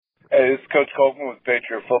Hey, this is Coach Kolkman with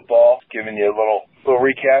Patriot Football, giving you a little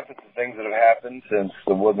recap of the things that have happened since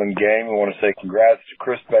the Woodland game. We want to say congrats to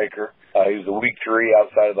Chris Baker. He was the Week 3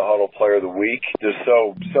 outside of the huddle Player of the Week. Just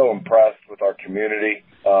so impressed with our community,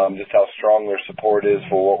 just how strong their support is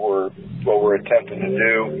for what we're attempting to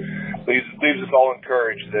do. Leaves us all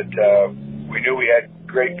encouraged that we knew we had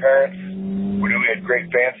great parents, we knew we had great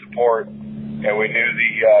fan support, and we knew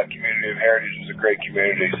the community of Heritage was a great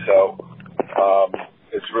community. So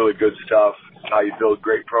it's really good stuff. How you build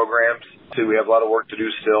great programs. See, we have a lot of work to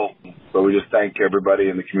do still, but we just thank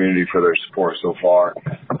everybody in the community for their support so far.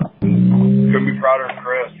 Couldn't be prouder of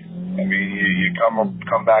Chris. I mean, you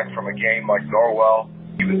come back from a game like Norwell.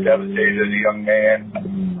 He was devastated as a young man.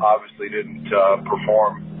 Obviously didn't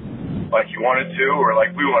perform like he wanted to or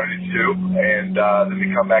like we wanted him to, and then to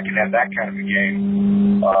come back and have that kind of a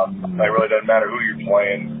game. It really doesn't matter who you're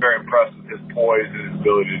playing. Very impressed with his poise and his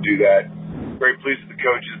ability to do that. Very pleased with the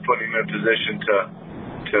coaches putting him in a position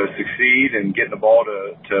to succeed and getting the ball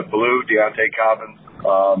to Blue, Deontay Cobbins.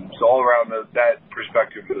 So all around that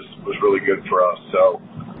perspective was really good for us. So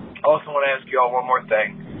I also want to ask you all one more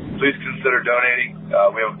thing. Please consider donating.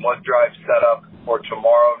 We have a blood drive set up for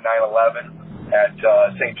tomorrow, 9/11, at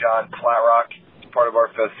St. John Flat Rock. It's part of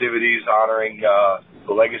our festivities honoring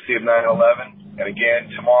the legacy of 9/11. And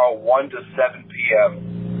again, tomorrow, 1 to 7 p.m.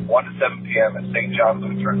 at St. John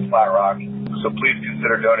Lutheran Flat Rock. So please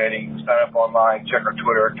consider donating. Sign up online. Check our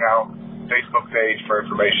Twitter account, Facebook page for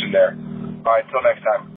information there. All right, until next time.